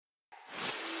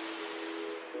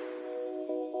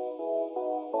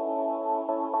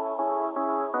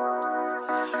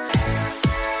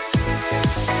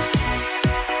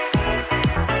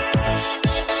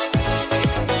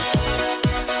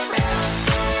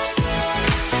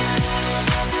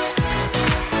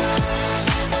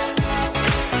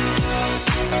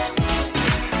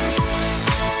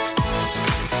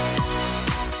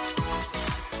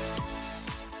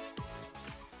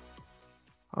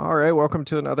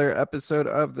welcome to another episode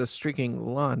of the Streaking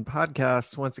Lawn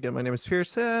podcast. Once again, my name is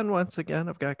Pierce, and once again,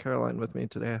 I've got Caroline with me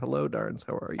today. Hello, Darns.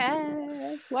 How are you?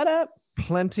 Hey, what up?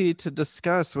 Plenty to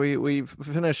discuss. We've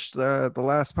finished the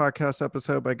last podcast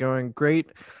episode by going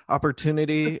great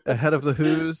opportunity ahead of the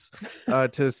Who's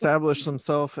to establish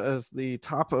themselves as the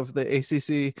top of the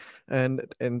ACC, and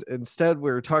instead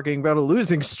we're talking about a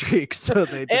losing streak. So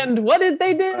they and what did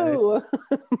they do?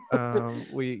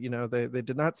 They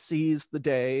did not seize the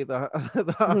day, the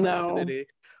opportunity.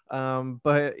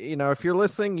 But if you're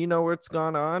listening, you know what's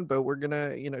gone on. But we're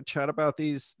gonna chat about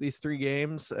these three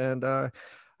games and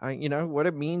what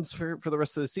it means for the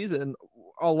rest of the season,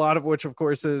 a lot of which of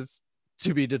course is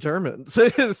to be determined. So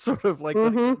it's sort of like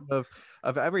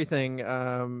of everything,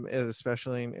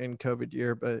 especially in COVID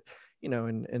year, but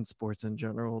in sports in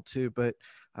general too. But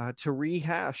to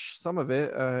rehash some of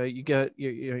it, you get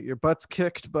your butts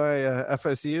kicked by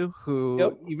FSU,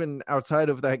 who even outside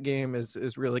of that game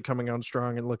is really coming on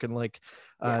strong and looking like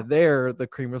they're the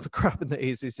cream of the crop in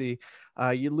the ACC.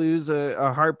 You lose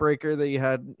a heartbreaker that you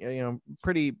had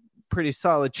pretty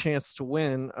solid chance to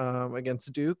win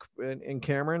against Duke in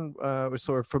Cameron. It was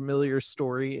sort of familiar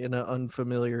story in an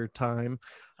unfamiliar time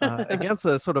against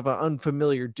a sort of an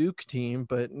unfamiliar Duke team,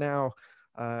 but now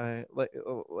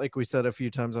like we said a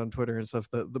few times on Twitter and stuff,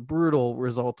 the brutal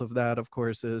result of that, of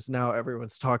course, is now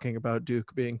everyone's talking about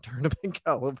Duke being tournament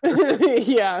caliber.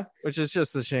 Which is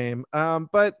just a shame.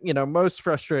 But most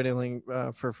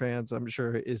frustratingly for fans, I'm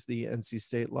sure, is the NC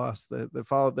State loss that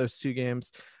followed those two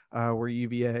games, where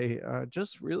UVA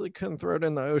just really couldn't throw it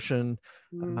in the ocean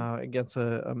against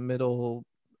a middle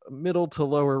to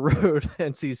lower road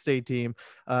NC State team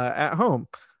at home.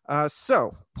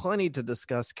 So plenty to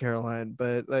discuss, Caroline,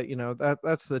 but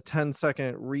that's the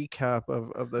 10-second recap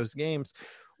of those games.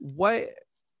 What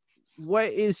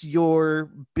is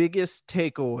your biggest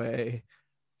takeaway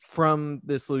from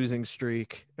this losing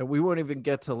streak? And we won't even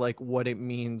get to like what it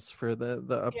means for the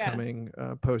upcoming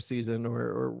postseason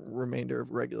or remainder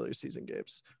of regular season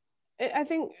games. I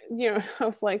think, I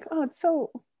was like,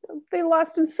 they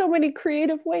lost in so many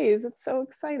creative ways. It's so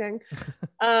exciting.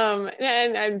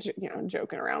 And I'm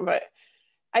joking around, but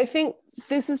I think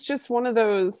this is just one of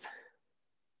those,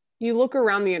 you look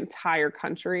around the entire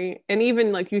country, and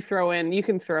even like you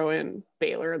can throw in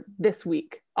Baylor this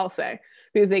week, I'll say,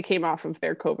 because they came off of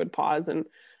their COVID pause and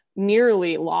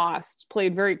nearly lost,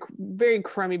 played very, very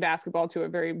crummy basketball to a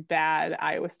very bad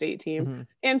Iowa State team.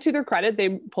 And to their credit, they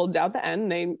pulled out the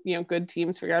end. They, good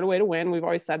teams figure out a way to win. We've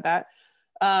always said that.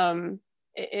 And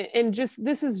just,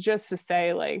 this is just to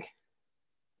say, like,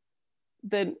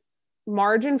 the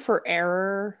margin for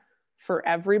error for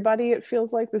everybody, it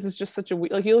feels like this is just such a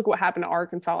like, you look what happened to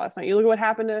Arkansas last night, you look at what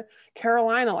happened to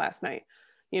Carolina last night.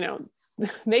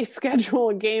 They schedule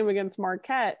a game against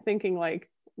Marquette thinking like,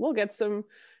 we'll get some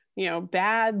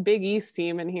bad Big East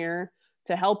team in here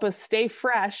to help us stay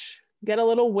fresh, get a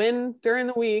little win during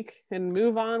the week and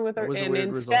move on with our, and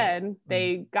instead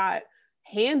they got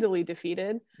handily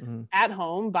defeated at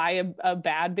home by a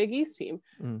bad Big East team.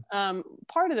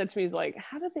 Part of that to me is like,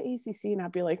 how did the ACC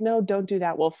not be like, no, don't do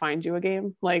that, we'll find you a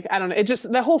game? Like, I don't know, it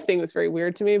just, the whole thing was very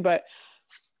weird to me. But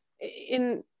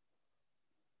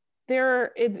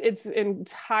it's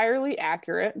entirely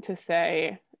accurate to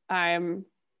say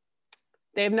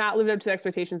they have not lived up to the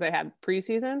expectations I had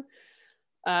preseason,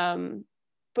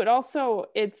 but also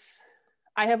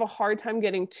I have a hard time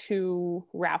getting too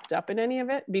wrapped up in any of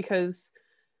it because,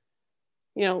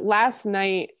 last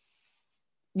night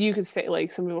you could say,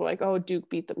 like, some people were like, oh, Duke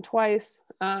beat them twice.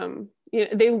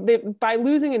 They by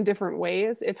losing in different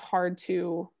ways, it's hard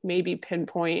to maybe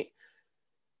pinpoint.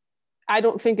 I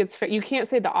don't think it's fair. You can't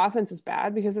say the offense is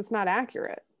bad because it's not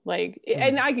accurate. Like,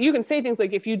 you can say things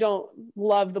like, if you don't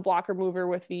love the blocker mover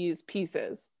with these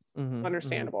pieces,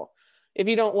 understandable. If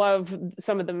you don't love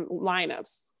some of the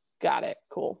lineups, got it,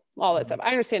 cool, all that stuff, I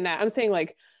understand that. I'm saying,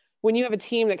 like, when you have a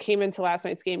team that came into last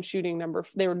night's game shooting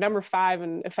they were number 5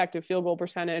 in effective field goal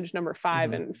percentage, number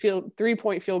 5 in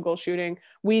 3-point field goal shooting.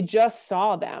 We just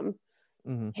saw them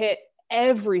hit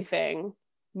everything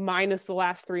minus the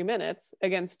last 3 minutes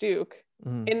against Duke.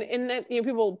 And then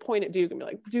people point at Duke and be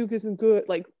like, Duke isn't good.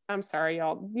 Like, I'm sorry,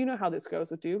 y'all, you know how this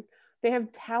goes with Duke. They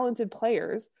have talented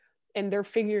players and they're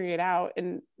figuring it out.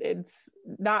 And it's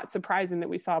not surprising that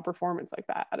we saw a performance like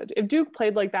that. If Duke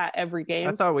played like that every game,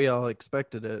 I thought we all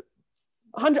expected it.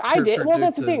 I did. Well,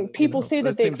 that's the thing. People say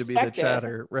that they seem to be the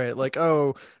chatter, right? Like,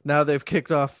 oh, now they've kicked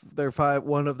off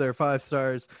one of their 5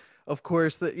 stars. Of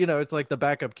course, that it's like the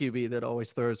backup QB that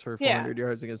always throws for 400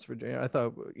 yards against Virginia. I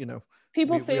thought,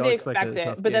 people say they expect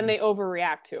it, but then they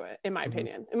overreact to it. In my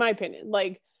opinion,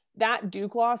 like, that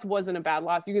Duke loss wasn't a bad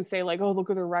loss. You can say like, oh, look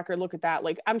at the record, look at that.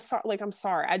 Like, I'm sorry.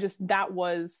 That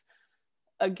was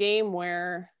a game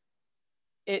where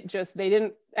they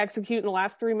didn't execute in the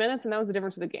last 3 minutes, and that was the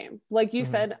difference of the game. Like you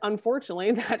said,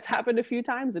 unfortunately, that's happened a few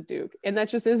times at Duke, and that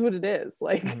just is what it is.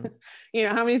 Like,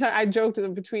 how many times I joked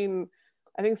between,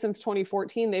 I think since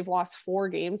 2014, they've lost 4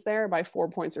 games there by 4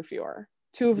 points or fewer,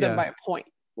 2 of them by a point.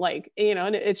 Like,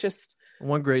 and it's just,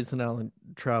 one Grayson Allen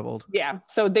traveled. Yeah.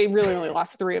 So they really only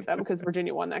lost 3 of them because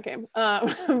Virginia won that game.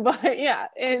 But yeah.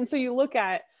 And so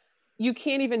you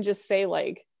can't even just say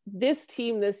like, this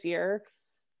team this year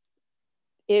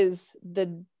is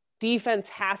the defense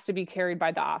has to be carried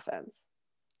by the offense.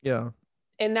 Yeah.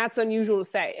 And that's unusual to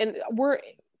say. And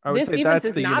I would say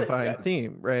that's the unifying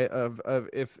theme, right? Of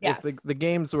if the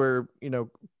games were,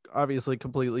 obviously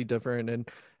completely different,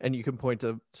 and you can point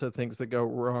to things that go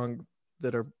wrong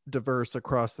that are diverse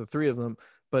across the 3 of them,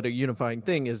 but a unifying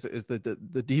thing is that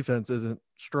the defense isn't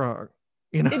strong.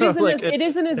 It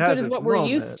isn't as good as what we're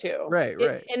used to.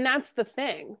 Right. And that's the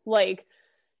thing. Like,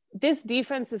 this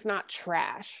defense is not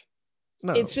trash.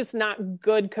 No. It's just not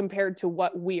good compared to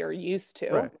what we are used to.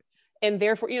 Right. And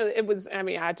therefore, it was, I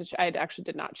mean, I actually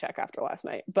did not check after last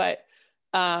night, but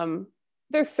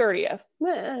they're 30th.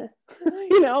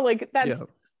 Like that's,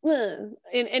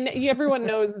 and everyone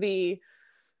knows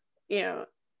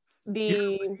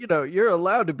you're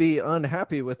allowed to be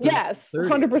unhappy with it. Yes,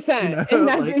 100%. And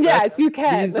that's, you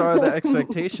can. These are the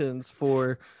expectations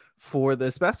for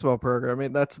this basketball program. I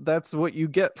mean, that's what you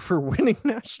get for winning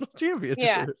national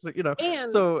championships.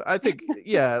 So I think,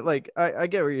 like I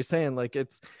get what you're saying. Like,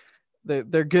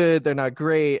 they're good, they're not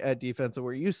great at defense, and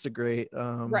we're used to great.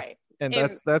 Right. And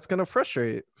that's going to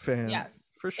frustrate fans. Yes,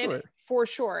 for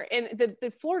sure. And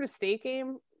the Florida State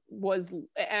game was, and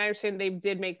I understand they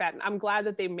did make that. I'm glad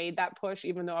that they made that push,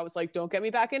 even though I was like, don't get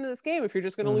me back into this game if you're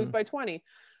just going to lose by 20.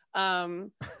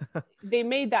 They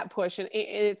made that push, and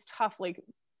it's tough. Like,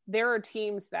 there are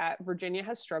teams that Virginia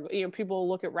has struggled. People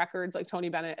look at records like Tony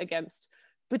Bennett against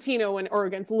Pitino or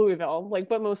against Louisville, like,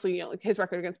 but mostly, like his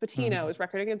record against Pitino, his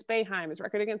record against Boeheim, his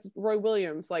record against Roy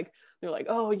Williams. Like, they're like,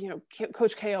 oh,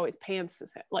 Coach K always pants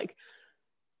his head. Like,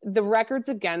 the records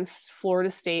against Florida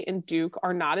State and Duke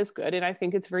are not as good, and I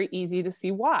think it's very easy to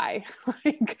see why.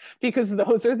 Like, because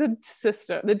those are the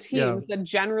teams that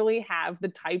generally have the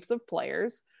types of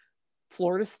players.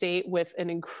 Florida State with an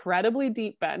incredibly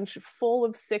deep bench full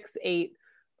of 6'8"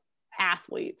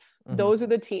 athletes. Those are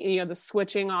the team, the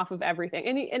switching off of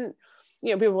everything. And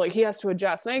people are like, he has to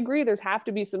adjust. And I agree, there's have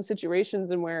to be some situations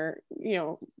in where,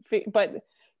 but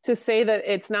to say that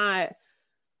it's not,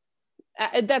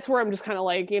 that's where I'm just kind of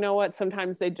like, what,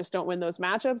 sometimes they just don't win those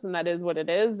matchups, and that is what it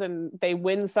is. And they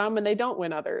win some and they don't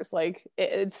win others. Like,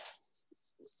 it's,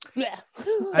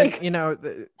 like,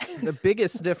 the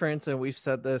biggest difference, and we've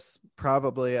said this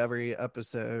probably every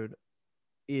episode,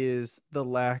 is the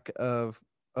lack of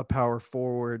a power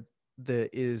forward that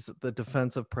is the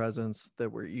defensive presence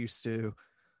that we're used to,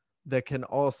 that can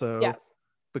also,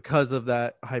 because of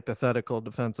that hypothetical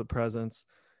defensive presence,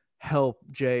 help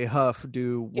Jay Huff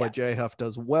do what Jay Huff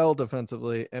does well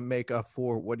defensively and make up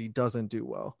for what he doesn't do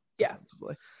well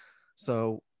defensively.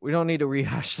 So we don't need to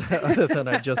rehash that other than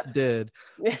I just did.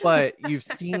 But you've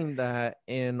seen that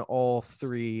in all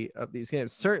 3 of these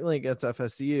games, certainly against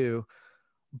FSU,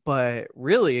 but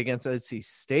really against NC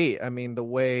State. I mean, the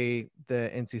way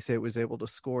that NC State was able to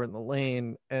score in the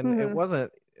lane, and it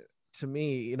wasn't, to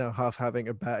me, Huff having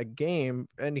a bad game,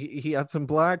 and he had some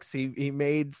blocks. He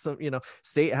made some,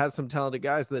 State has some talented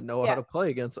guys that know how to play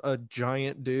against a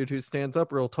giant dude who stands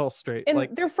up real tall straight. And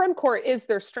like, their front court is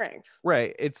their strength.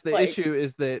 Right. It's the issue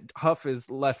is that Huff is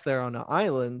left there on an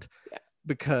island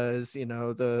because,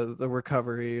 the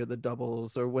recovery or the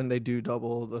doubles, or when they do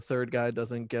double, the third guy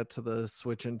doesn't get to the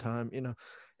switch in time.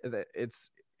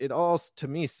 It all, to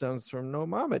me, stems from no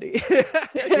Mamadi.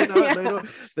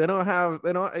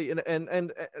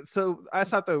 And so I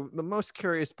thought the most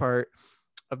curious part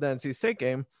of the NC State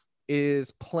game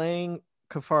is playing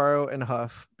Caffaro and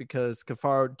Huff, because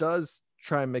Caffaro does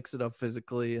try and mix it up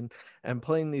physically, and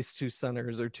playing these 2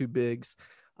 centers or 2 bigs,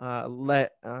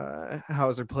 let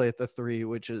Hauser play at the 3,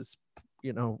 which is,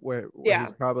 where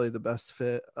he's probably the best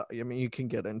fit. I mean, you can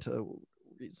get into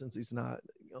reasons he's not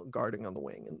guarding on the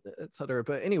wing and etc.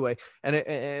 But anyway, and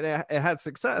it had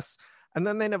success, and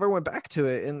then they never went back to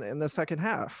it in the second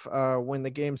half when the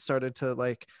game started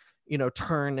to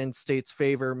turn in State's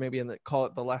favor, maybe call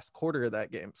it the last quarter of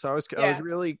that game. So I was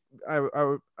really,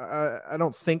 I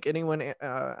don't think anyone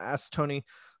asked Tony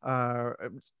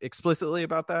explicitly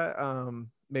about that.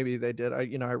 maybe they did.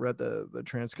 I read the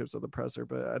transcripts of the presser,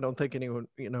 but I don't think anyone,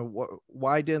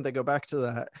 why didn't they go back to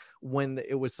that when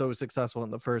it was so successful in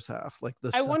the first half? Like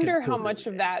I wonder how much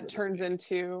of that turns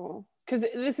into, because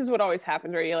this is what always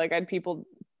happened, right? Like I had people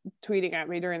tweeting at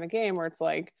me during the game where it's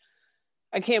like,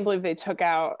 I can't believe they took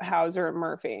out Hauser and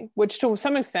Murphy, which to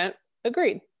some extent,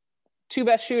 agreed. Two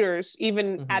best shooters,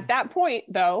 even at that point,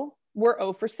 though, were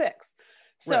 0 for 6.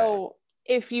 So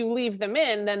if you leave them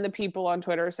in, then the people on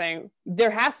Twitter are saying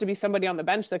there has to be somebody on the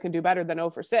bench that can do better than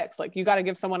 0 for 6. Like you got to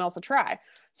give someone else a try.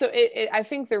 So I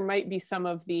think there might be some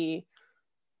of the,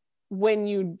 when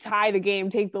you tie the game,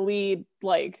 take the lead,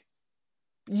 like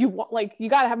you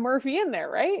got to have Murphy in there,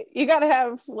 right? You got to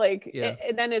have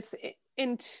and then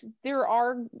there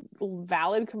are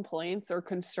valid complaints or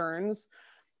concerns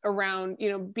around,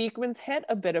 Beekman's hit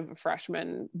a bit of a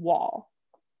freshman wall.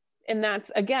 And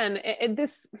that's, again,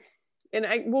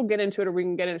 we'll get into it, or we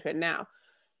can get into it now.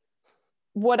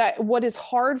 What is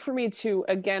hard for me to,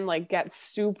 again, like get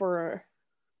super,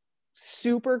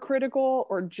 super critical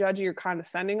or judgy or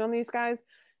condescending on these guys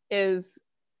is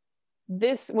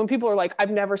this, when people are like,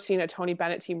 I've never seen a Tony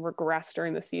Bennett team regress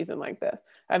during the season like this.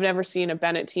 I've never seen a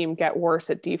Bennett team get worse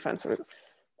at defense.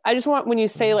 I just want, when you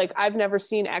say like, I've never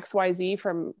seen XYZ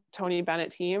from Tony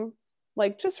Bennett team,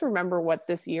 like, just remember what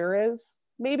this year is.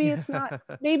 Maybe it's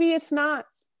not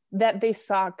that they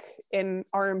suck and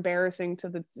are embarrassing to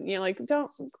the,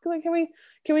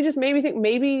 can we just maybe think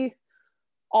maybe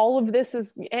all of this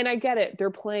is, and I get it, they're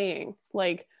playing,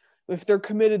 like, if they're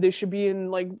committed, they should be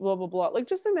in, like, blah, blah, blah. Like,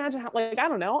 just imagine how, like, I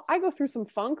don't know, I go through some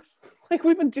funks. Like,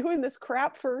 we've been doing this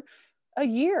crap for a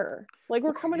year. Like,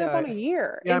 we're coming up on a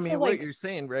year. Yeah, and I mean, so, what you're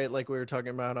saying, right, like we were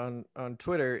talking about on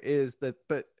Twitter, is that,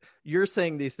 but you're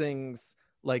saying these things,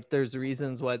 like, there's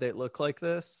reasons why they look like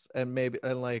this, and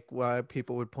like why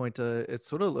people would point to, it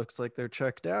sort of looks like they're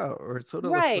checked out, or it sort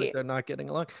of looks like they're not getting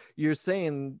along. You're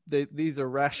saying that these are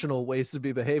rational ways to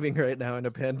be behaving right now in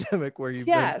a pandemic where you've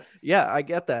been, I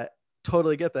get that,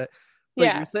 totally get that.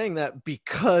 But you're saying that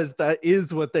because that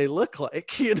is what they look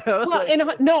like, Well, like,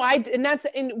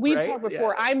 and we've talked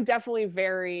before. I'm definitely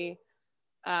very,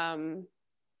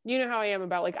 you know how I am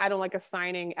about, like, I don't like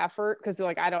assigning effort, because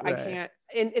like I can't,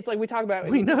 and it's like we talk about,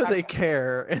 we know they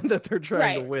care and that they're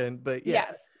trying to win, but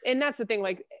yes, and that's the thing,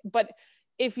 like, but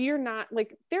if you're not,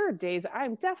 like, there are days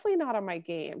I'm definitely not on my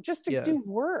game just to do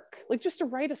work, like just to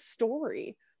write a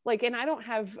story, like, and I don't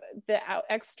have the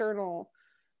external,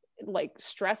 like,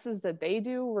 stresses that they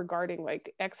do regarding,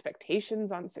 like,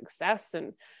 expectations on success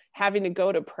and having to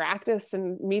go to practice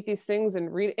and meet these things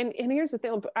and read. And here's the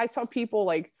thing, I saw people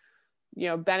like,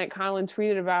 Bennett Conlon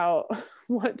tweeted about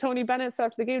what Tony Bennett said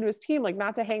after the game to his team, like,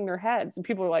 not to hang their heads. And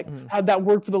people are like, how'd that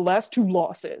work for the last 2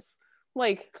 losses?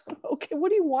 Like, okay, what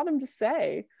do you want him to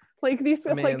say? Like, these, they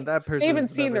haven't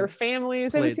seen their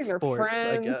families, they haven't seen their friends.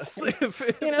 I guess.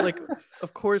 Like,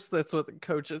 of course, that's what the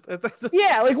coaches. Like,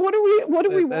 what do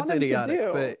we want them idiotic, to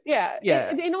do? But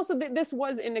and also this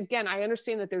was, and again, I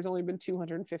understand that there's only been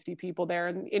 250 people there,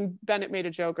 and Bennett made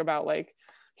a joke about, like,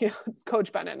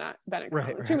 Coach Bennett, not Bennett.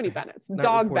 Too many Bennetts.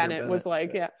 Dog Bennett was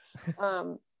like,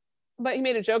 but he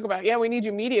made a joke about, we need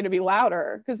you media to be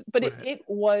louder, but it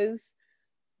was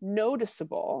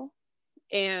noticeable,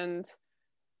 and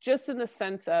just in the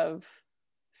sense of,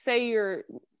 say you're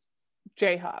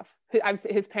Jay Huff,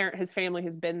 his family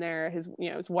has been there, his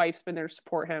wife's been there to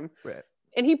support him,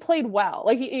 and he played well.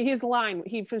 Like, his line,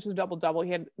 he finished with double. He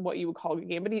had what you would call a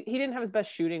game, but he didn't have his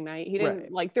best shooting night. He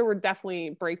didn't like, there were definitely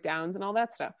breakdowns and all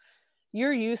that stuff.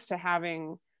 You're used to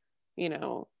having,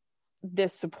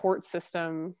 this support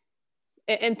system,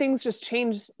 and things just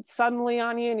change suddenly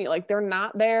on you, and you, like, they're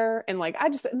not there. And like,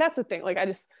 that's the thing. Like,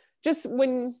 just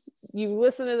when you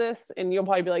listen to this, and you'll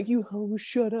probably be like,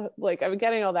 shut up. Like, I'm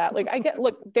getting all that. Like,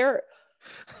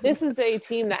 this is a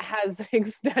team that has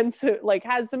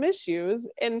has some issues,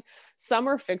 and some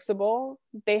are fixable.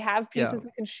 They have pieces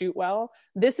that can shoot well.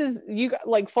 This is,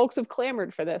 like, folks have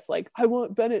clamored for this. Like, I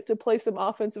want Bennett to play some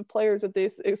offensive players with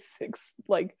this,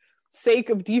 like,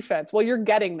 sake of defense. Well, you're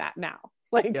getting that now.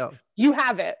 Like, you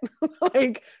have it.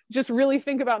 Like, just really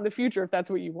think about in the future if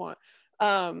that's what you want.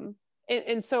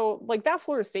 And so, like, that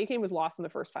Florida State game was lost in the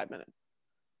first 5 minutes.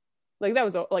 Like,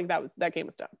 that game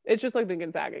was done. It's just like the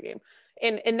Gonzaga game.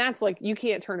 And that's, like, you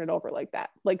can't turn it over like that.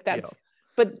 Like, that's,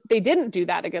 but they didn't do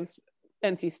that against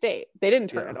NC State. They didn't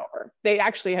turn it over. They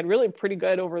actually had really pretty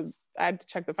good over, I had to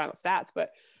check the final stats,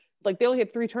 but, like, they only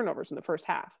had 3 turnovers in the first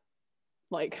half.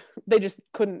 Like, they just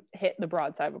couldn't hit the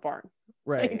broadside of a barn.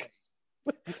 Right. Like,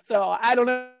 So I don't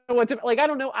know what to, like, I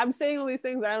don't know. I'm saying all these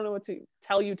things. I don't know what to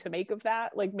tell you to make of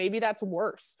that. Like, maybe that's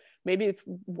worse. Maybe it's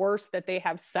worse that they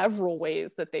have several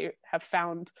ways that they have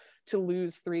found to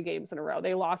lose 3 games in a row.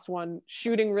 They lost one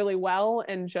shooting really well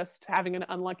and just having an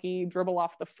unlucky dribble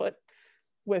off the foot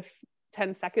with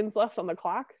 10 seconds left on the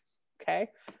clock. Okay.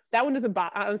 That one doesn't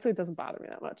honestly, it doesn't bother me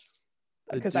that much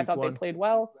because I thought they played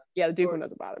well. Yeah. The Duke one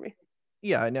doesn't bother me.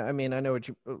 Yeah. I know. I mean, I know what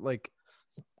you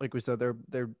like we said,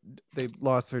 they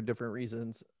lost for different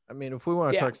reasons. I mean, if we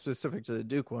want to talk specific to the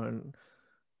Duke one,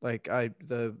 like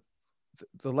the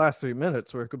last 3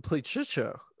 minutes were a complete shit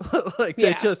show. Like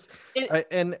they just,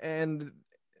 and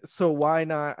so why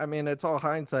not? I mean, it's all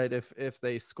hindsight. If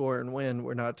they score and win,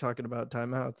 we're not talking about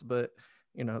timeouts, but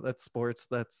you know, that's sports.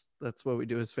 That's what we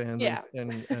do as fans,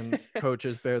 and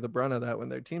coaches bear the brunt of that when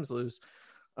their teams lose.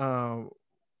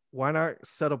 Why not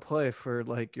set a play for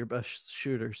like your best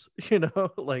shooters, you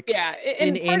know, like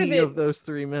in any of those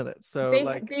 3 minutes? So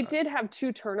they did have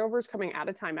 2 turnovers coming out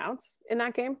of timeouts in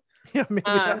that game. Yeah, maybe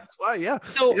that's why. Yeah,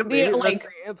 so maybe that's the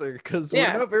answer, because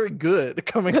we're not very good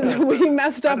coming out. We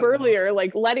messed up earlier. Know.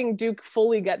 Like letting Duke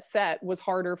fully get set was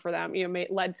harder for them. You know,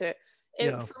 led to.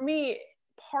 And for me,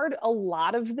 a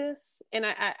lot of this, and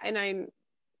I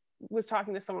was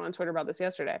talking to someone on Twitter about this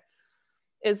yesterday,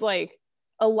 is like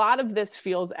a lot of this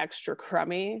feels extra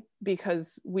crummy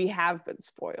because we have been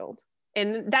spoiled,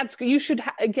 and that's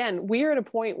again. We're at a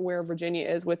point where Virginia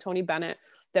is with Tony Bennett.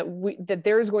 That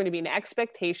there's going to be an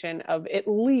expectation of at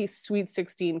least Sweet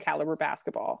 16 caliber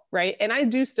basketball, right? And I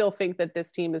do still think that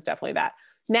this team is definitely that.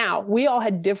 Now, we all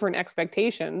had different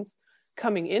expectations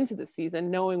coming into the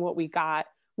season, knowing what we got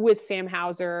with Sam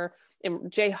Hauser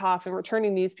and Jay Huff and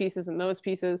returning these pieces and those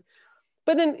pieces.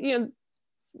 But then, you know,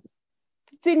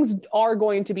 things are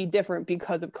going to be different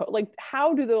because of like,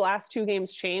 how do the last 2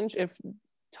 games change if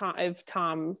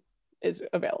Tom is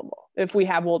available, if we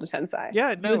have Wolde Tensai?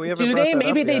 Yeah, no, we haven't. Do they?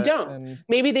 Maybe they don't.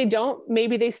 Maybe they don't.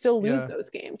 Maybe they still lose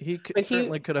those games. He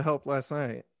certainly could have helped last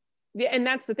night. Yeah, and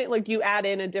that's the thing. Like, you add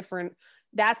in a different.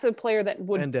 That's a player that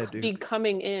would be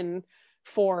coming in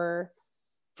for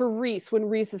Reese when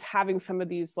Reese is having some of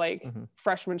these like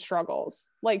freshman struggles.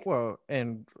 Like, well,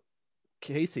 and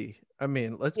Casey. I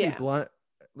mean, let's be blunt.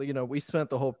 You know, we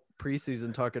spent the whole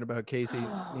preseason talking about Casey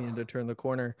needing to turn the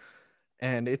corner,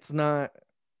 and it's not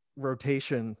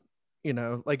rotation. You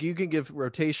know, like you can give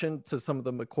rotation to some of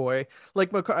the McCoy.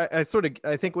 Like McCoy,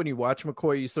 I think when you watch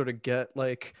McCoy, you sort of get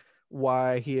like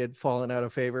why he had fallen out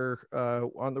of favor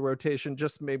on the rotation,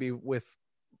 just maybe with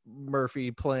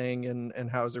Murphy playing and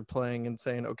Hauser playing and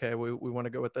saying, okay, we want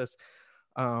to go with this.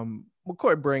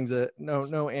 McCoy brings it.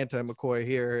 No anti-McCoy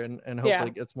here, and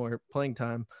hopefully gets more playing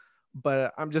time.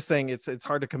 But I'm just saying it's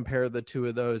hard to compare the two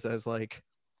of those as like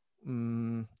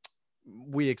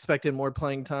we expected more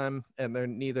playing time, and they're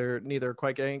neither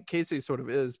quite getting. Casey sort of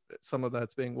is. Some of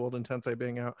that's being Wolde Tensai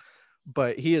being out,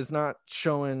 but he is not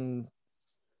showing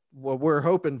what we're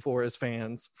hoping for as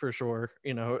fans, for sure.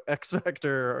 You know, X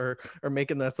Factor or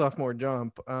making that sophomore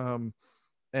jump.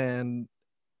 And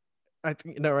I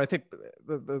think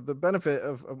the benefit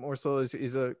of Morsell is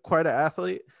he's quite an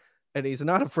athlete, and he's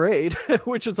not afraid,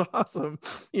 which is awesome.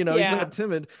 You know, he's not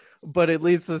timid, but it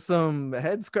leads to some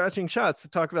head scratching shots. To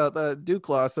talk about the Duke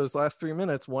loss, those last 3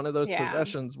 minutes, one of those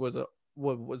possessions was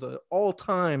a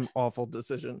all-time awful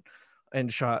decision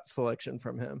and shot selection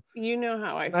from him. You know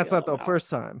how I feel. That's not the first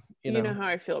time. You know how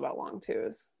I feel about long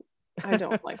twos. I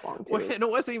don't like long twos. Well, and it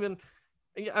wasn't even.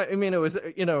 Yeah, I mean, it was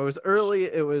early.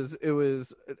 It was.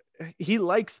 He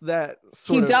likes that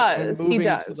sort of. He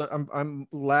does. I'm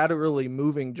laterally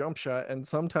moving jump shot, and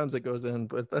sometimes it goes in,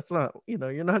 but that's not. You know,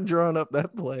 you're not drawing up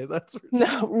that play. That's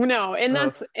no,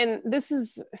 and this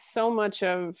is so much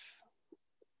of.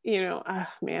 You know,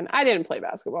 man, I didn't play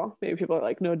basketball. Maybe people are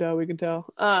like, no doubt, we can tell.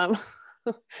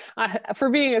 For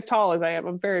being as tall as I am,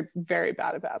 I'm very, very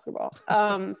bad at basketball.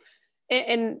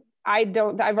 And I've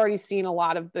already seen a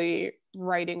lot of the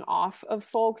writing off of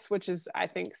folks, which is, I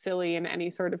think, silly in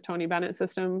any sort of Tony Bennett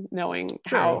system, knowing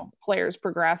how players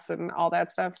progress and all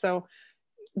that stuff. So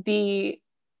I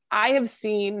have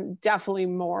seen definitely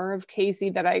more of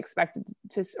Casey that I expected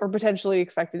to, or potentially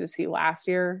expected to see last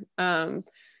year.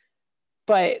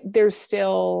 But there's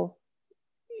still,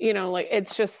 you know, like,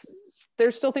 it's just,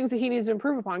 there's still things that he needs to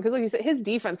improve upon. Because like you said, his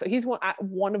defense, he's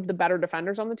one of the better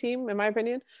defenders on the team, in my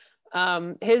opinion.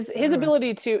 His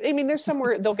ability to, I mean, there's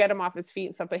somewhere they'll get him off his feet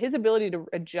and stuff, but his ability to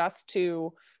adjust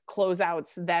to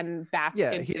closeouts, then back.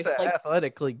 Yeah, he's an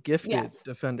athletically gifted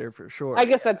defender for sure. I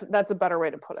guess that's a better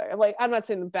way to put it. Like, I'm not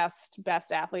saying the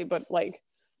best athlete, but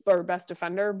or best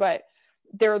defender, but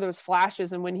there are those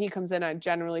flashes. And when he comes in, I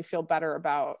generally feel better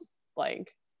about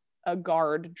like a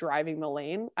guard driving the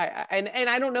lane. And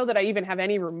I don't know that I even have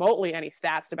any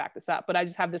stats to back this up, but I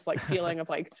just have this like feeling of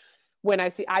like, when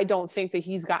I don't think that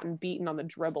he's gotten beaten on the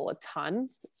dribble a ton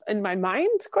in my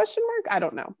mind, ? I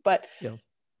don't know, but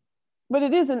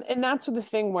it isn't. And that's the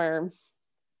thing where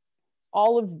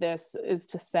all of this is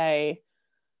to say,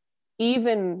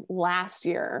 even last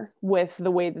year with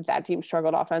the way that team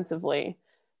struggled offensively,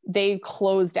 they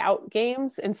closed out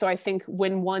games. And so I think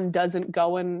when one doesn't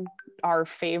go in our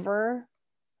favor,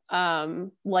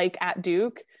 like at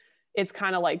Duke, it's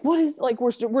kind of like, what is like,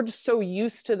 we're just so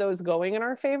used to those going in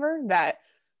our favor that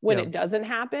when it doesn't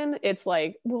happen, it's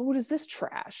like, well, what is this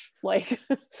trash? Like,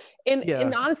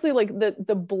 and honestly, like the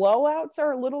blowouts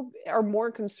are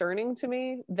more concerning to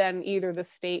me than either the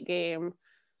State game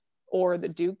or the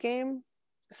Duke game.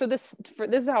 So this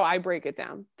is how I break it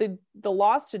down. The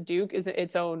loss to Duke is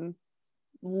its own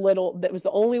that was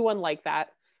the only one like that,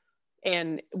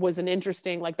 and was an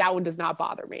interesting, like, that one does not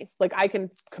bother me. Like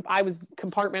I was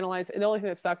compartmentalized, and the only thing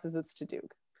that sucks is it's to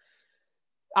Duke.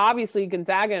 Obviously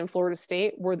Gonzaga and Florida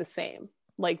State were the same.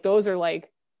 Like those are like,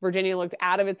 Virginia looked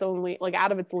out of its own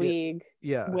out of its league.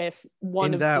 With one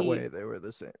in of that way they were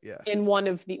the same. In one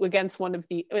of the against one of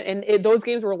the, and those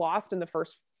games were lost in the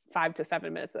first 5 to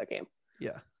 7 minutes of that game.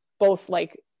 Both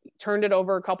like turned it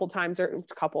over a couple times, or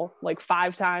like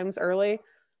 5 times early,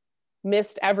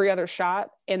 missed every other shot,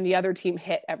 and the other team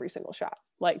hit every single shot.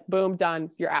 Like, boom,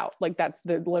 done, you're out. Like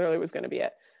literally was going to be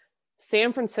it.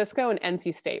 San Francisco and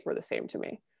NC State were the same to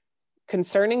me.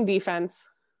 Concerning defense,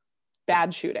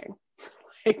 bad shooting.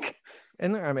 Like,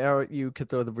 and I mean, you could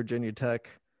throw the Virginia Tech.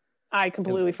 I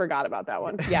completely forgot about that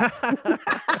one. Yes.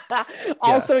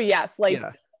 Also, yes. Like,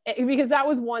 because that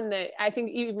was one that I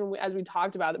think, even as we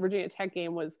talked about, the Virginia Tech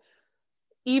game was,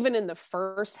 even in the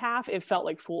first half, it felt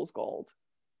like fool's gold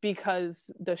because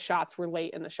the shots were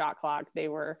late in the shot clock. They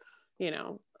were,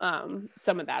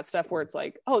 some of that stuff where it's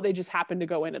like, oh, they just happened to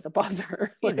go in at the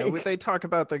buzzer. Like, they talk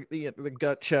about the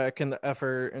gut check and the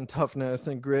effort and toughness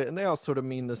and grit, and they all sort of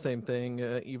mean the same thing,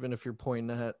 even if you're pointing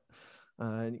at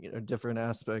different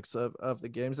aspects of the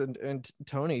games. And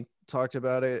Tony talked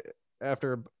about it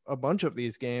after a bunch of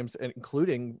these games, and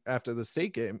including after the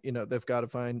State game. They've got to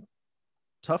find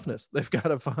toughness. They've got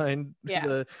to find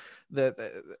the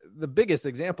biggest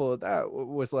example of that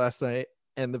was last night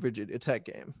and the Virginia Tech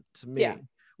game, to me,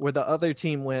 where the other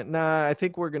team went, nah, I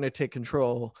think we're going to take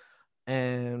control,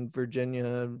 and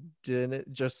Virginia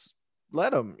didn't just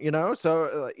let them,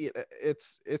 so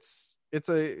it's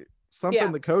a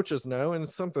something the coaches know, and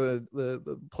something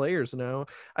the players know.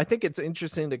 I think it's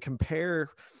interesting to compare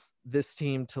this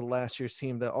team to last year's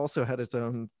team that also had its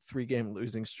own 3-game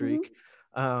losing streak.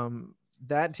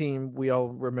 That team, we all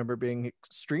remember being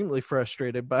extremely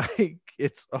frustrated by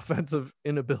its offensive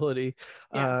inability,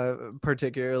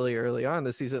 particularly early on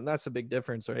the season. That's a big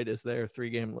difference, right? Is their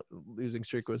 3-game losing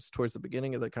streak was towards the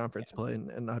beginning of the conference play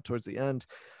and not towards the end.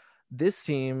 This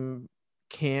team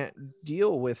can't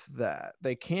deal with that.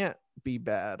 They can't be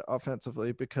bad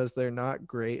offensively because they're not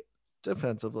great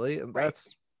defensively, and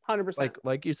that's 100%.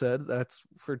 Like you said, that's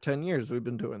for 10 years we've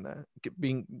been doing that,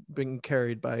 being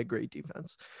carried by a great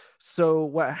defense. So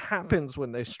what happens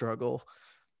when they struggle?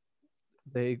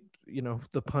 They,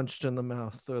 the punched in the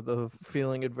mouth, or the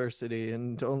feeling adversity,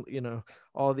 and don't,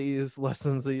 all these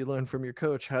lessons that you learn from your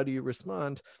coach. How do you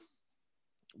respond?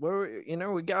 Well,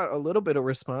 we got a little bit of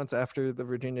response after the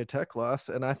Virginia Tech loss,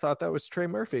 and I thought that was Trey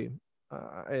Murphy.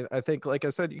 I think, like I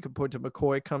said, you could point to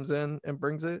McCoy comes in and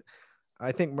brings it.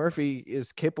 I think Murphy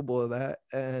is capable of that,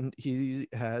 and he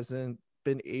hasn't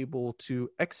been able to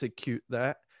execute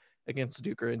that against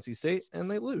Duke or NC State, and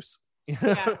they lose.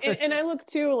 Yeah, and I look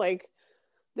too, like,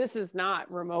 this is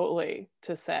not remotely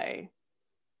to say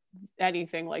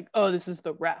anything like, oh, this is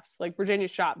the refs. Like, Virginia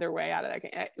shot their way out of that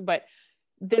game. But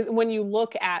when you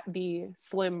look at the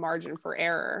slim margin for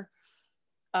error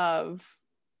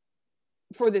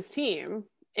for this team,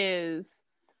 is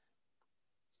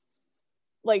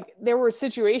like, there were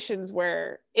situations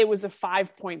where it was a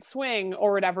 5-point swing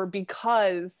or whatever,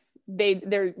 because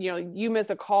you miss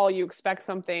a call, you expect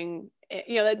something,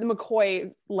 the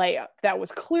McCoy layup that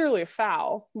was clearly a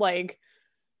foul, like,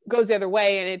 goes the other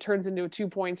way, and it turns into 2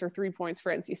 points or 3 points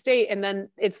for NC State. And then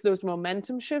it's those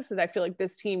momentum shifts that I feel like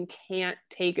this team can't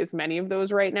take as many of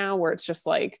those right now, where it's just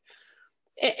like,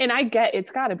 and I get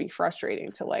it's got to be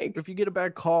frustrating to, like, if you get a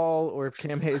bad call, or if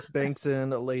Cam Hayes banks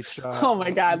in a late shot, oh my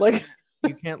God, like,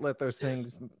 you can't let those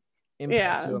things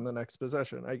impact you on the next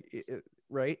possession.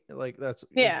 Right? Like, that's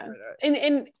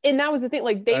and that was the thing.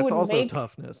 Like, they that's would also make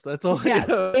toughness. That's all. Yeah,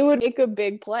 they would make a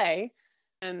big play,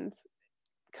 and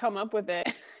come up with it,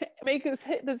 make us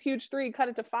hit this huge 3, cut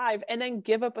it to 5, and then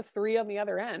give up a 3 on the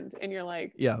other end. And you're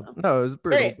like, yeah, no, it was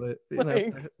brutal, great.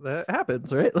 but that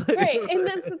happens, right? Right. And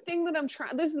that's the thing that I'm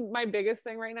trying. This is my biggest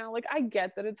thing right now. Like, I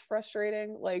get that it's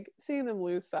frustrating, like seeing them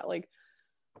lose that, like,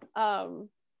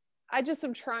 I just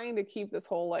am trying to keep this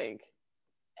whole like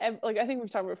I think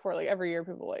we've talked before, like every year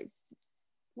people like,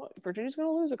 what, Virginia's going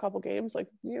to lose a couple games, like,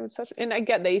 it's such, and I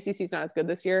get the ACC is not as good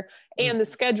this year, and the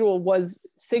schedule was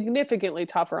significantly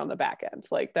tougher on the back end.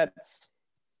 Like that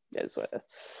is what it is.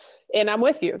 And I'm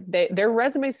with you. Their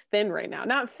resume's thin right now.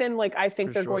 Not thin like I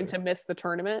think they're going to miss the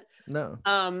tournament.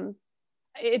 No.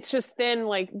 It's just thin.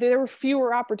 Like there were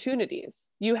fewer opportunities.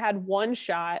 You had one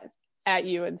shot at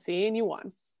UNC and you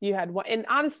won. You had one, and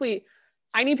honestly,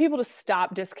 I need people to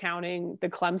stop discounting the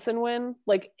Clemson win.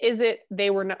 Like,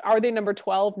 are they number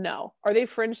 12? No. Are they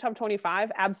fringe top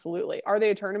 25? Absolutely. Are they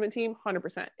a tournament team?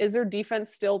 100%. Is their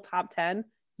defense still top 10?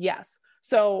 Yes.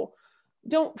 So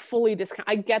don't fully discount.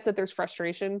 I get that there's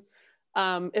frustration,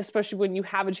 especially when you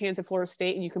have a chance at Florida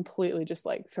State and you completely just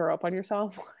like throw up on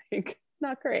yourself. Like,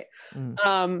 not great.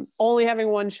 Only having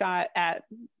one shot at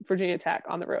Virginia Tech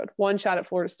on the road, one shot at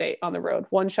Florida State on the road,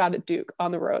 one shot at Duke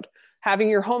on the road, having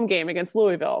your home game against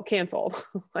Louisville canceled.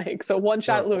 Like, so one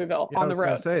shot at Louisville on the road.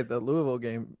 I was gonna say the Louisville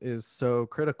game is so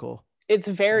critical. It's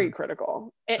very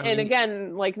critical. And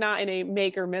again, like not in a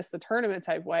make or miss the tournament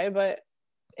type way, but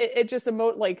it just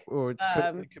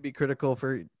it could be critical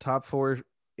for top 4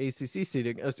 ACC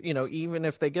seeding, as you know, even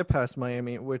if they get past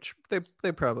Miami, which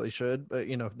they probably should, but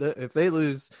you know, if they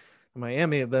lose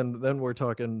Miami, then we're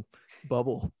talking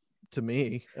bubble to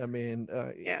me. I mean,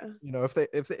 you know,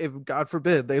 if God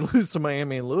forbid they lose to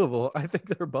Miami and Louisville, I think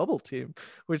they're a bubble team,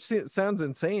 which sounds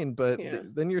insane, but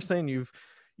then you're saying you've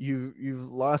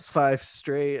lost 5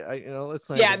 straight. Let's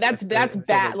not. Yeah, that's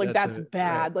bad. Like that's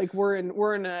bad. Like we're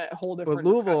in a whole different. But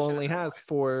Louisville only has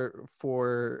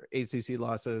four ACC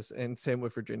losses, and same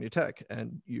with Virginia Tech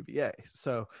and UVA.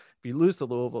 So if you lose to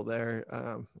Louisville there,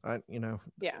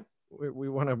 we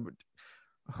want to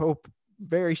hope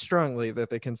very strongly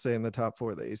that they can stay in the top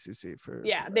 4 of the ACC for.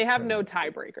 Yeah, they have no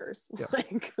tiebreakers,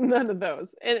 like none of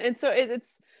those, and so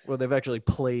it's. Well, they've actually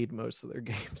played most of their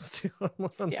games too.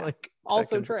 Like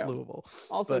also true. Louisville.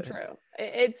 Also true.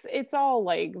 It's all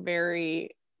like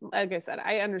very, like I said,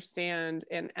 I understand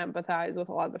and empathize with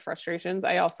a lot of the frustrations.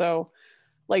 I also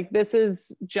like this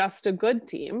is just a good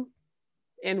team,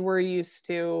 and we're used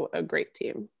to a great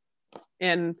team,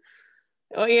 and.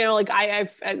 You know, like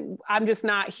I'm just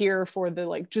not here for the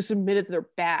like just admit it they're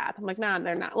bad. I'm like, nah,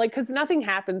 they're not, like, because nothing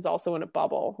happens also in a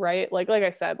bubble, right? Like I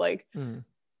said, like not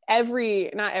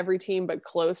every team, but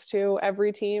close to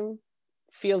every team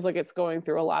feels like it's going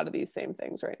through a lot of these same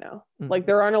things right now. Like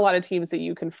there aren't a lot of teams that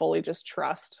you can fully just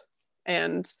trust,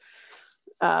 and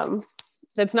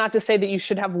that's not to say that you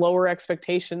should have lower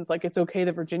expectations. Like it's okay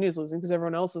that Virginia's losing because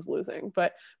everyone else is losing.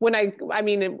 But when I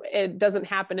mean, it doesn't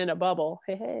happen in a bubble.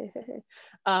 Hey.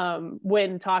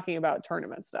 When talking about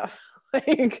tournament stuff,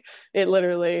 like it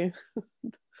literally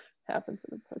happens.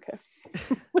 Okay.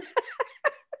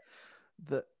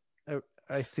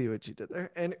 I see what you did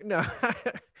there. And no,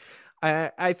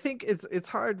 I think it's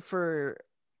hard for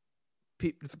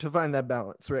people to find that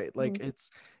balance, right? Like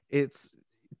it's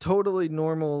totally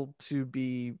normal to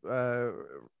be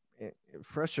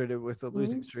frustrated with the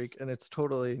losing streak, and it's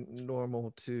totally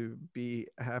normal to be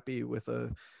happy with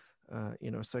a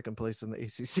second place in the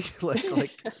ACC,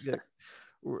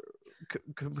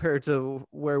 compared to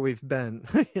where we've been,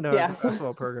 as a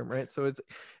basketball program, right? So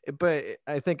but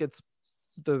I think it's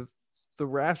the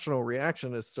rational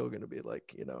reaction is still going to be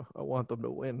like, I want them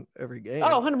to win every game.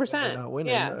 100%. Not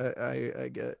winning.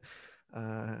 Yeah.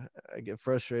 I get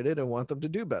frustrated and want them to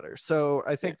do better. So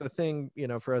I think the thing,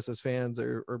 for us as fans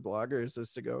or bloggers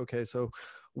is to go, okay, so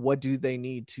what do they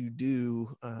need to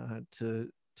do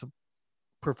to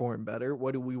perform better?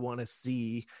 What do we want to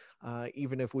see?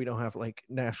 Even if we don't have like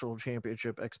national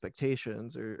championship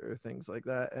expectations or things like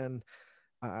that. And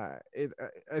I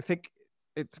think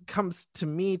it comes to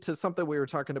me to something we were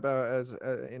talking about as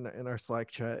in our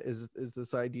Slack chat is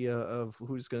this idea of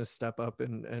who's going to step up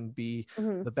and be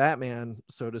the Batman,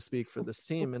 so to speak, for this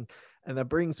team. And that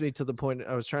brings me to the point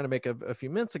I was trying to make a few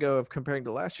minutes ago of comparing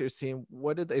to last year's team.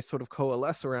 What did they sort of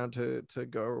coalesce around to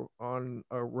go on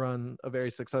a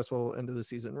very successful end of the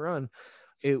season run?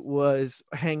 It was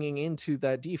hanging into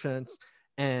that defense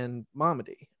and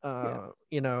Mamadi,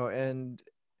 and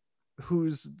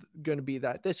who's going to be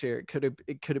that this year? Could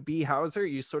it be Hauser?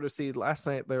 You sort of see last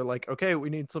night they're like, okay, we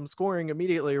need some scoring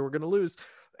immediately or we're going to lose.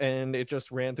 and it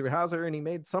just ran through Hauser, and he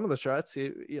made some of the shots.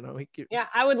 Yeah,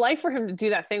 I would like for him to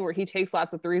do that thing where he takes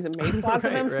lots of threes and makes lots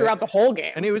of them Right. throughout the whole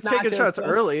game. And he was taking shots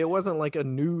early. It wasn't like a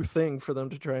new thing for them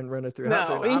to try and run it through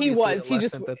Hauser. No, he was. He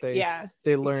just that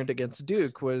they learned against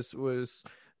Duke was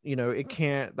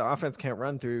the offense can't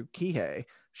run through Kihei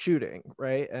shooting,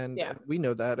 right? And we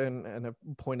know that, and have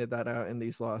pointed that out in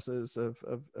these losses of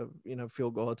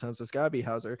field goal attempts. It's got to be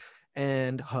Hauser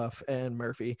and Huff and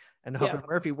Murphy, and Huff and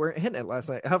Murphy weren't hitting it last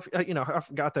night. Huff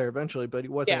got there eventually, but he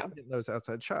wasn't hitting those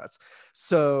outside shots.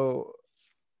 So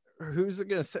who's it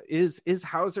gonna say? Is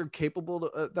Hauser capable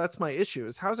to, that's my issue.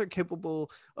 Is Hauser capable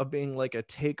of being like a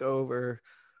takeover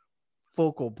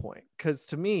focal point? Because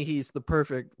to me, he's the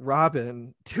perfect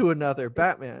Robin to another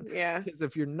Batman. Because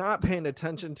if you're not paying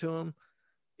attention to him,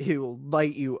 he will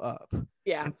light you up.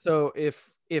 And so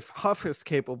if Huff is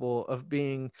capable of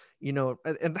being,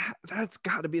 and that's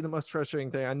got to be the most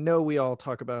frustrating thing. I know we all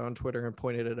talk about it on Twitter and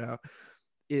pointed it out.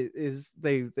 Is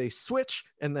they switch,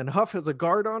 and then Huff has a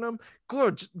guard on him.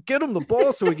 Good, get him the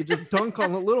ball so he could just dunk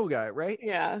on the little guy, right?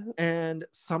 And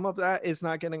some of that is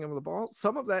not getting him the ball.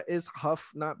 Some of that is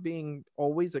Huff not being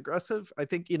always aggressive. I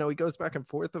think he goes back and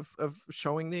forth of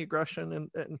showing the aggression,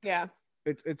 and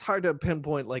it's hard to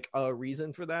pinpoint like a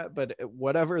reason for that. But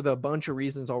whatever the bunch of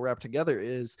reasons all wrapped together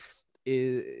is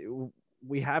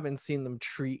we haven't seen them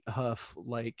treat Huff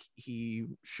like he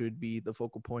should be the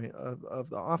focal point of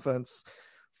the offense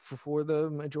for the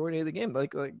majority of the game,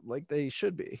 like they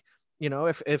should be.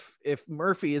 If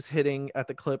Murphy is hitting at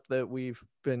the clip that we've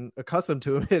been accustomed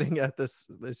to him hitting at this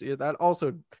year, that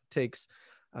also takes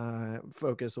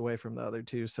focus away from the other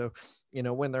two. So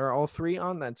when they're all three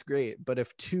on, that's great, but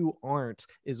if two aren't,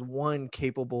 is one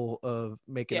capable of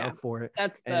making up for it?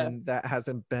 That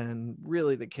hasn't been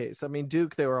really the case. I mean,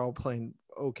 Duke, they were all playing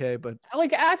okay, but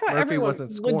like I thought Murphy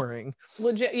wasn't scoring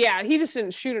legit. He just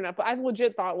didn't shoot enough. But I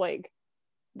legit thought like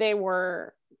they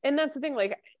were, and that's the thing,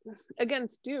 like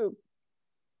against Duke,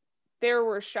 there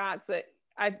were shots that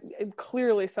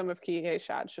clearly some of Kihei's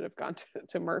shots should have gone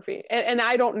to Murphy. And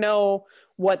I don't know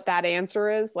what that answer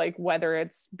is, like whether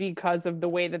it's because of the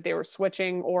way that they were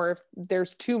switching or if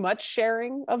there's too much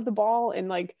sharing of the ball. And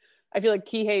like, I feel like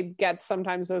Kihei gets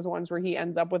sometimes those ones where he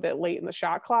ends up with it late in the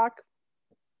shot clock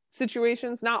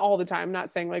situations, not all the time. I'm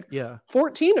not saying like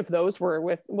 14 of those were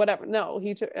with whatever. No,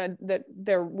 he took that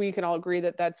there. We can all agree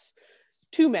that that's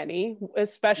too many,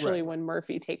 especially when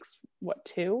Murphy takes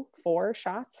 2-4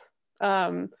 shots.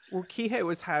 Well, Kihei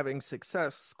was having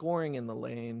success scoring in the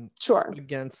lane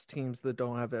against teams that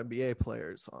don't have NBA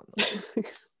players on them.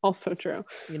 Also true.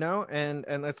 And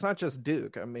it's not just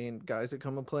Duke. I mean, guys that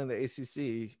come and play in the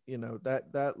ACC,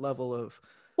 that level of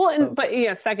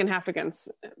second half against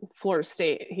Florida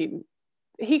State,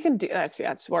 he can do that.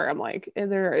 That's where I'm like,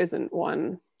 there isn't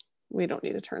one. We don't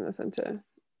need to turn this into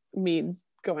me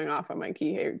going off on my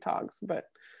Kihei talks, but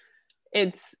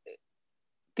it's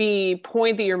the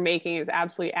point that you're making is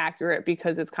absolutely accurate,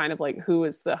 because it's kind of like, who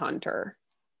is the hunter?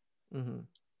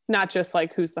 Not just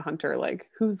like who's the hunter, like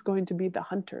who's going to be the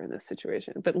hunter in this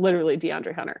situation, but literally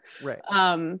DeAndre Hunter. Right.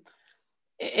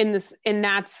 In this, and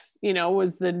that's,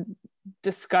 was the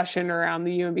discussion around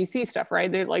the UMBC stuff,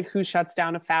 right? They're like, who shuts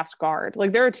down a fast guard?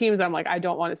 Like there are teams I'm like, I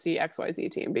don't want to see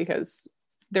XYZ team because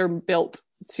they're built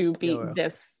to beat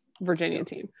this Virginia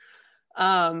team.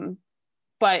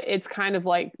 But it's kind of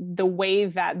like the way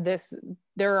that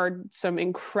there are some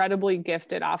incredibly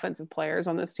gifted offensive players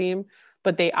on this team,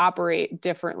 but they operate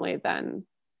differently than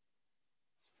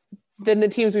the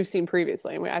teams we've seen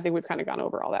previously. I think we've kind of gone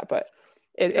over all that, but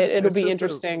it'll be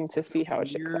interesting to see how it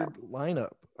shakes out.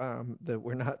 Lineup that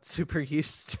we're not super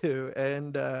used to,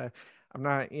 and I'm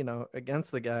not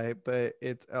against the guy, but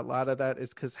it's a lot of that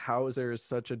is because Hauser is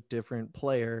such a different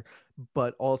player,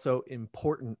 but also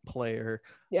important player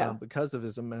because of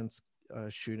his immense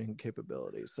shooting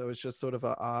capabilities. So it's just sort of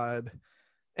an odd.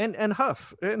 And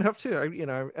Huff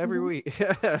too. Every week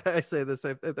I say this.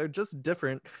 They're just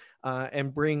different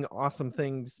and bring awesome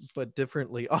things, but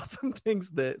differently awesome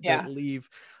things that leave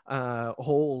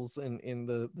holes in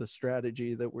the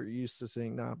strategy that we're used to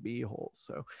seeing not be holes.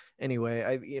 So anyway,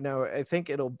 I think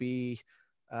it'll be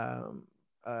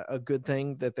a good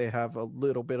thing that they have a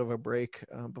little bit of a break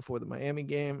before the Miami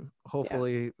game.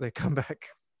 Hopefully they come back,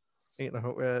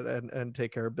 and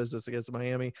take care of business against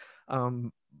Miami.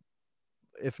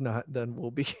 If not, then we'll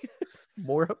be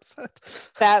more upset.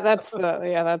 That's the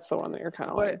one that you're kind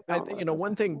of like. I think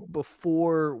one thing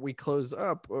before we close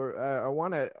up, or I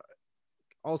want to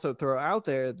also throw out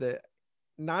there that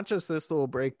not just this little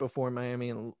break before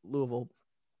Miami and Louisville,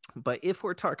 but if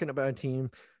we're talking about a team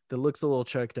that looks a little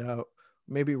checked out,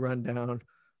 maybe run down,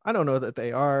 I don't know that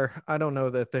they are. I don't know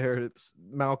that they're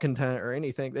malcontent or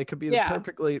anything. They could be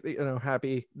perfectly,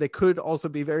 happy. They could also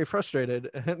be very frustrated,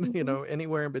 and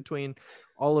anywhere in between.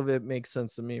 All of it makes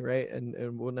sense to me, right?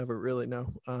 And we'll never really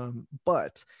know.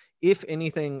 But if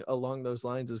anything along those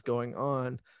lines is going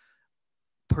on,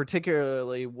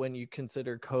 particularly when you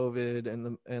consider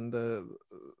COVID and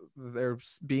they're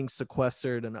being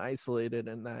sequestered and isolated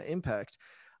and that impact,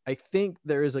 I think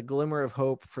there is a glimmer of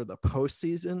hope for the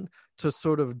postseason to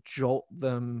sort of jolt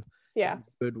them in a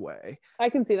good way. I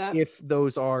can see that. If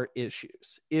those are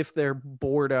issues, if they're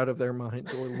bored out of their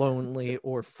minds or lonely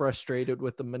or frustrated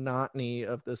with the monotony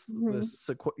of this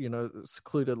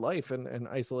secluded life and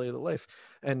isolated life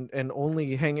and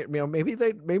only hang it, maybe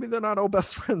they're not all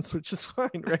best friends, which is fine,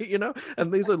 right?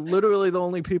 And these are literally the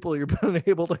only people you've been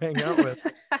able to hang out with.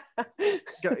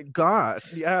 God,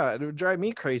 yeah, it would drive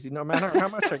me crazy no matter how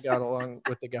much I got along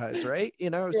with the guys, right?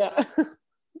 So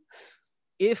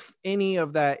if any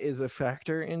of that is a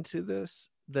factor into this,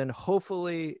 then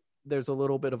hopefully there's a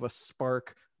little bit of a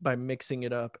spark by mixing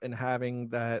it up and having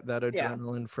that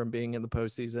adrenaline from being in the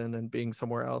postseason and being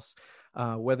somewhere else,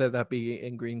 whether that be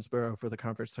in Greensboro for the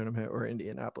conference tournament or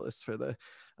Indianapolis for the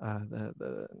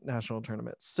national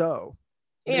tournament. So,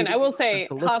 and I will say,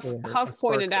 Huff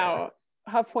pointed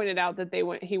out that they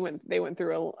went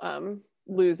through a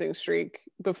losing streak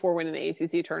before winning the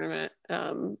ACC tournament.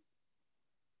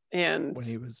 And when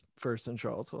he was first in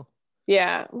Charlottesville.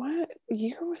 Yeah. What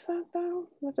year was that though?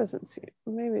 That doesn't seem,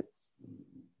 maybe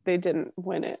they didn't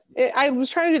win it. I was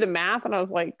trying to do the math and I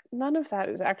was like, none of that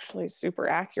is actually super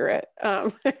accurate.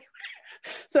 So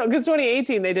because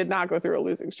 2018 they did not go through a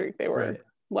losing streak. They were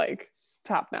like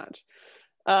top notch.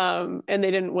 And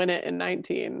they didn't win it in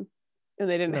 19 and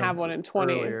they didn't have one in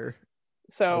 20. Earlier.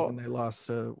 So when they lost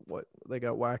to they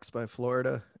got waxed by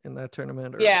Florida in that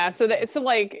tournament. So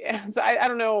I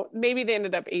don't know, maybe they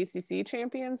ended up ACC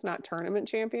champions, not tournament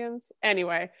champions.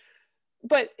 Anyway,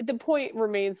 but the point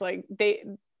remains, like,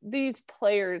 these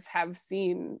players have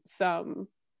seen some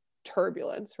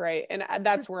turbulence, right? And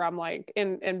that's where I'm like,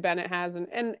 and Bennett has,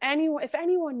 and anyone, if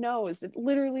anyone knows that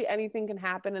literally anything can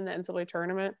happen in the NCAA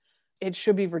tournament, it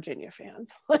should be Virginia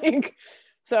fans. Like,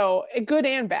 so good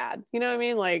and bad, you know what I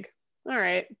mean? Like, all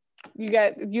right, you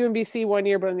got UMBC one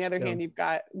year, but on the other hand, you've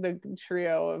got the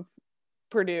trio of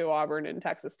Purdue, Auburn, and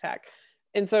Texas Tech.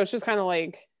 And so it's just kind of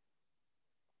like,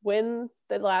 win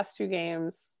the last two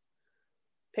games,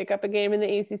 pick up a game in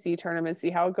the ACC tournament,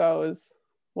 see how it goes,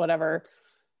 whatever.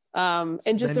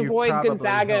 And just avoid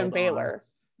Gonzaga and Baylor.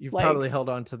 You've probably held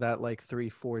on to that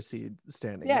 3-4 seed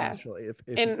standing initially if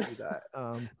you do that.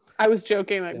 I was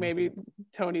joking, maybe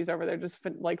Tony's over there just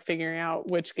figuring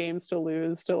out which games to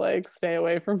lose to stay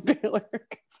away from Baylor.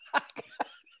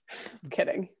 I'm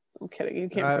kidding. You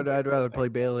can't. I'd rather play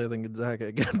Baylor than Gonzaga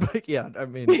again, but I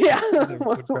mean,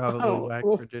 would probably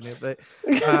wax Virginia. But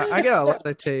I got a lot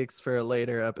of takes for a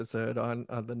later episode on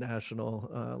the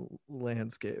national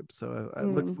landscape, so I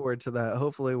look forward to that.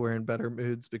 Hopefully, we're in better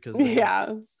moods because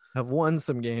have won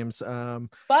some games.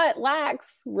 But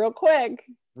Lax, real quick,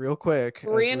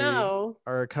 3-0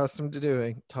 are accustomed to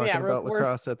doing, talking about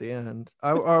lacrosse at the end.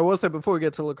 I will say, before we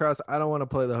get to lacrosse, I don't want to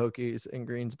play the Hokies in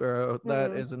Greensboro.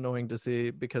 That is annoying to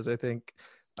see because I think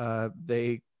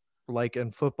they, like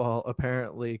in football,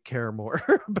 apparently care more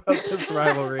about this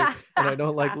rivalry, and I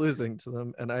don't like losing to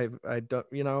them. And I don't,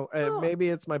 maybe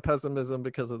it's my pessimism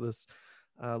because of this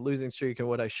losing streak, and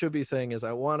what I should be saying is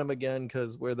I want them again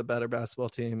because we're the better basketball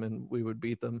team and we would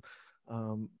beat them.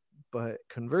 But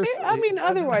conversely, I mean,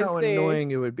 otherwise, how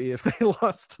annoying it would be if they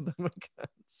lost to them again.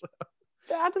 So.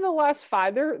 Out of the last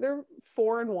 5, they're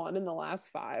 4-1 in the last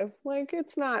 5. Like,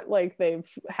 it's not like they've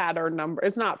had our number.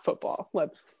 It's not football. No,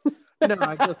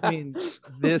 I just mean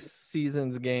this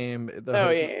season's game.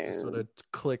 Sort of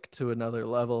clicked to another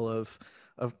level of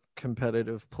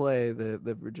competitive play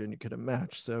that Virginia could have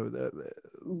matched. So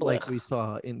like we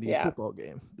saw in the football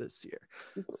game this year.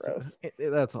 So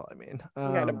that's all I mean.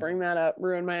 You got to bring that up.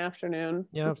 Ruin my afternoon.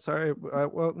 Yeah, sorry.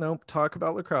 Well, no, talk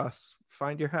about lacrosse.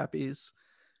 Find your happies.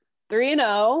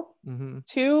 3-0.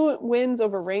 2 wins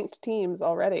over ranked teams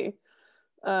already.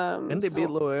 And they beat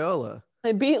Loyola.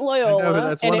 They beat Loyola. I know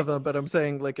that's one of them, but I'm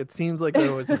saying it seems like they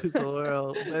always lose to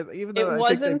Loyola, even though I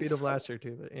think they beat them last year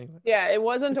too. But anyway. Yeah, it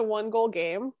wasn't a 1-goal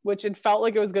game, which it felt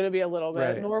like it was going to be a little bit.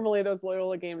 Right. Normally those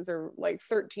Loyola games are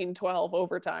 13-12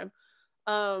 overtime.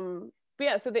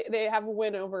 But so they have a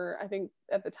win over, I think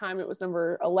at the time it was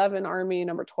number 11 Army,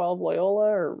 number 12 Loyola,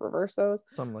 or reverse those.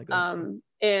 Something like that.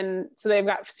 And so they've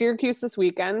got Syracuse this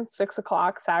weekend,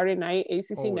 6:00 Saturday night,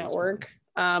 ACC Always Network.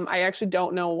 I actually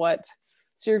don't know what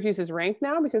Syracuse is ranked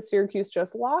now because Syracuse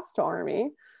just lost to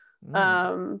Army.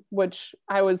 which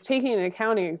I was taking an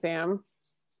accounting exam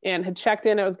and had checked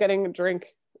in. I was getting a drink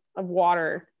of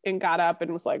water and got up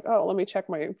and was like, oh, let me check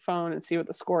my phone and see what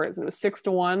the score is. And it was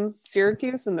 6-1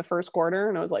 Syracuse in the first quarter.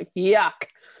 And I was like, yuck.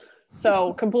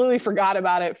 So completely forgot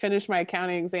about it, finished my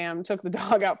accounting exam, took the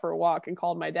dog out for a walk and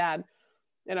called my dad.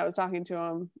 And I was talking to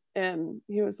him and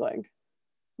he was like,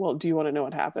 well, do you want to know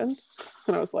what happened?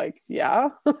 And I was like, yeah.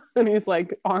 And he's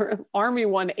like, Army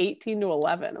won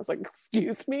 18-11. I was like,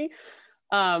 excuse me.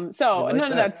 So like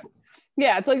none of that's,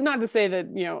 yeah, it's like not to say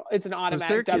that, you know, it's an automatic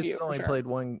Syracuse W. Has only played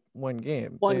one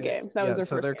game. One game. That was their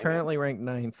so first they're game, currently ranked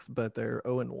 9th, but they're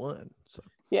 0-1. So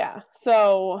yeah.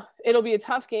 So it'll be a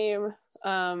tough game.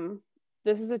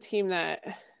 This is a team that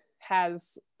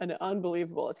has an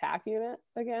unbelievable attack unit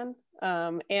again.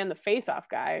 And the face-off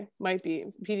guy might be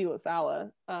Petey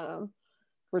LaSala,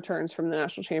 returns from the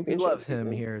national championship. We love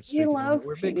him here.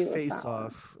 We're big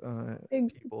face-off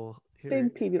people here.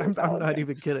 Big Petey LaSala. I'm not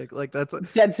even kidding. Like that's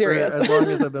dead serious. As long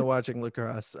as I've been watching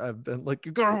lacrosse, I've been like,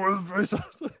 you gotta wear the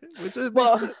face-offs, which is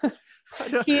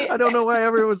I don't know why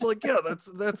everyone's like, yeah, that's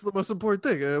the most important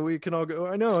thing. We can all go.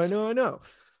 I know.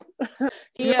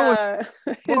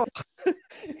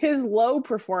 His low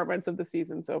performance of the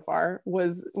season so far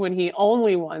was when he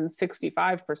only won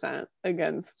 65%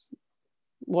 against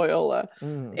Loyola.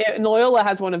 And Loyola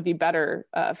has one of the better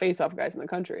face-off guys in the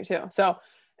country too. So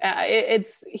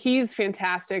he's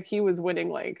fantastic. He was winning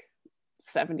like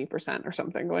 70% or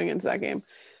something going into that game.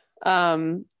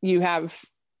 You have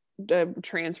the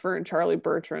transfer in Charlie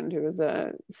Bertrand, who is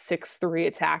a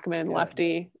 6'3" attackman,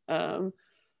 lefty.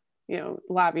 You know,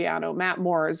 Laviano, Matt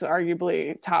Moore is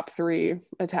arguably top 3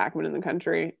 attackmen in the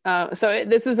country. So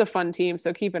this is a fun team.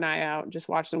 So keep an eye out. Just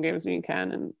watch some games when you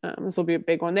can. And this will be a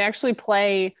big one. They actually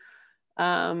play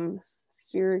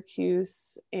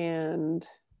Syracuse and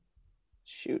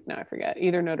now I forget,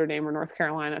 either Notre Dame or North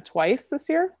Carolina twice this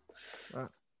year. Wow.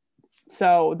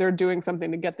 So they're doing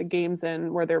something to get the games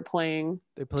in where they're playing.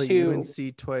 They play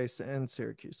UNC twice and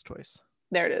Syracuse twice.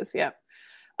 There it is. Yeah.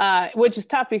 Which is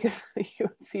tough because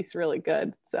UNC is really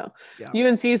good. So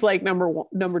UNC is like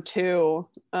number 2,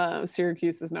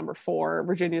 Syracuse is number 4,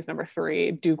 Virginia is number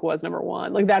 3, Duke was number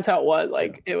 1. Like that's how it was.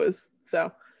 Like it was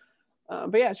so.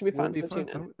 But yeah, it should be fun. Tune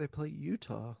in. They play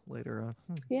Utah later on.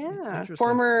 Yeah,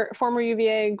 former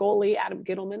UVA goalie Adam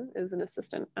Gittleman is an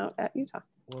assistant out at Utah.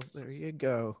 Well, there you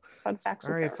go. Fun facts.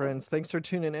 All right, friends. Thanks for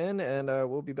tuning in, and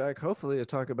we'll be back hopefully to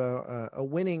talk about a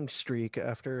winning streak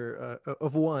after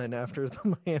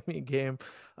the Miami game.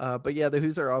 But yeah, the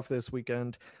Hoos are off this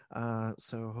weekend,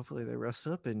 so hopefully they rest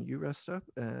up and you rest up.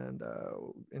 And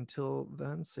until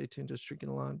then, stay tuned to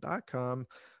streakingalong.com.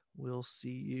 We'll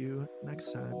see you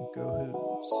next time. Go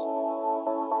Hoos.